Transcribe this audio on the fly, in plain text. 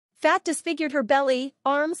Fat disfigured her belly,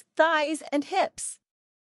 arms, thighs, and hips.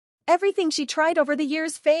 Everything she tried over the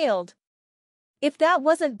years failed. If that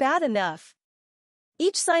wasn't bad enough,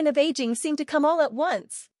 each sign of aging seemed to come all at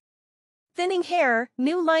once. Thinning hair,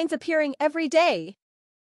 new lines appearing every day.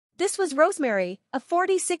 This was Rosemary, a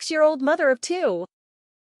 46-year-old mother of two.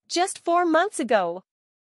 Just 4 months ago.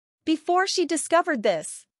 Before she discovered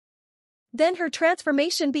this. Then her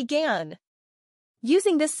transformation began.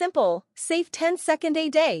 Using this simple, safe 10-second a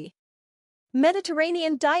day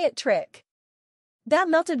Mediterranean diet trick. That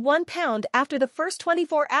melted 1 pound after the first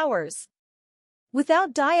 24 hours.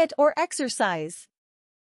 Without diet or exercise.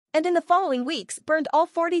 And in the following weeks burned all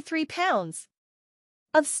 43 pounds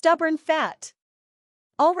of stubborn fat.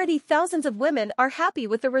 Already thousands of women are happy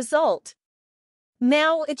with the result.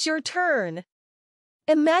 Now it's your turn.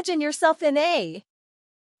 Imagine yourself in a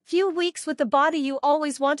few weeks with the body you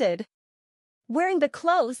always wanted. Wearing the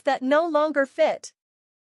clothes that no longer fit.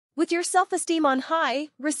 With your self-esteem on high,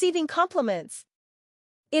 receiving compliments.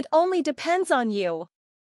 It only depends on you.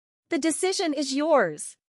 The decision is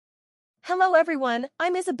yours. Hello everyone,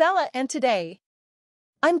 I'm Isabella and today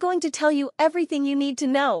I'm going to tell you everything you need to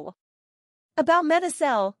know about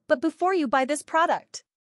Metacell, but before you buy this product.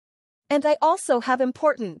 And I also have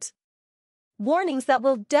important warnings that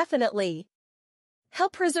will definitely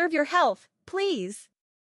help preserve your health. Please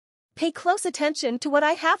pay close attention to what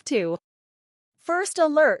I have to. First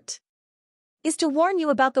alert is to warn you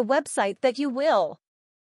about the website that you will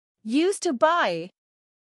use to buy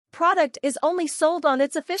product is only sold on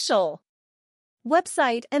its official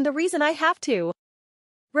website, and the reason I have to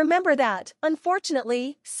remember that,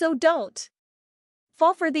 unfortunately, so don't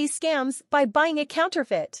fall for these scams by buying a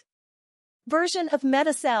counterfeit version of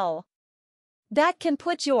Metacell that can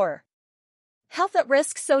put your health at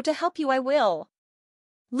risk. So to help you, I will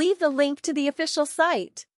leave the link to the official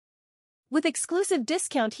site with exclusive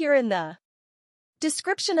discount here in the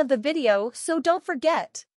description of the video, so don't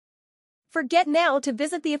forget now to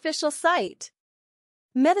visit the official site.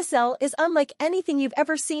 Metacell is unlike anything you've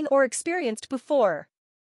ever seen or experienced before.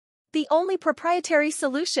 The only proprietary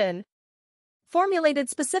solution formulated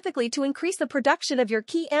specifically to increase the production of your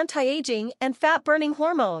key anti-aging and fat-burning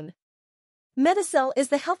hormone. Metacell is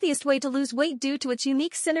the healthiest way to lose weight due to its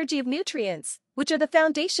unique synergy of nutrients, which are the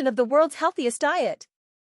foundation of the world's healthiest diet,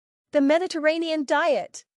 the Mediterranean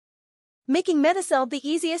diet. Making Metacell the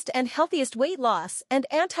easiest and healthiest weight loss and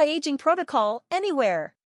anti-aging protocol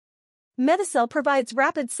anywhere. Metacell provides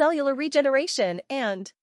rapid cellular regeneration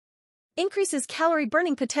and increases calorie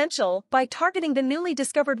burning potential by targeting the newly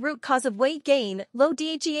discovered root cause of weight gain, low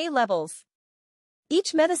DHEA levels.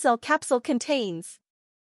 Each Metacell capsule contains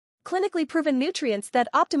clinically proven nutrients that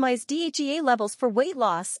optimize DHEA levels for weight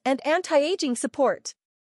loss and anti-aging support.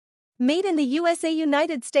 Made in the USA,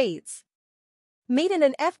 United States. Made in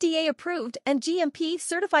an FDA-approved and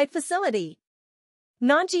GMP-certified facility.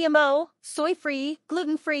 Non-GMO, soy-free,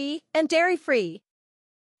 gluten-free, and dairy-free.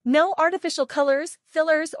 No artificial colors,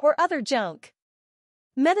 fillers, or other junk.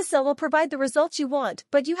 Metacell will provide the results you want,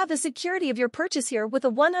 but you have the security of your purchase here with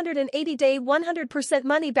a 180-day 100%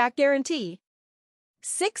 money-back guarantee.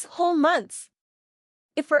 6 whole months.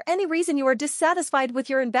 If for any reason you are dissatisfied with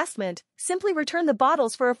your investment, simply return the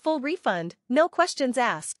bottles for a full refund, no questions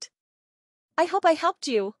asked. I hope I helped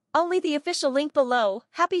you. I'll leave the official link below.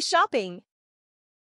 Happy shopping!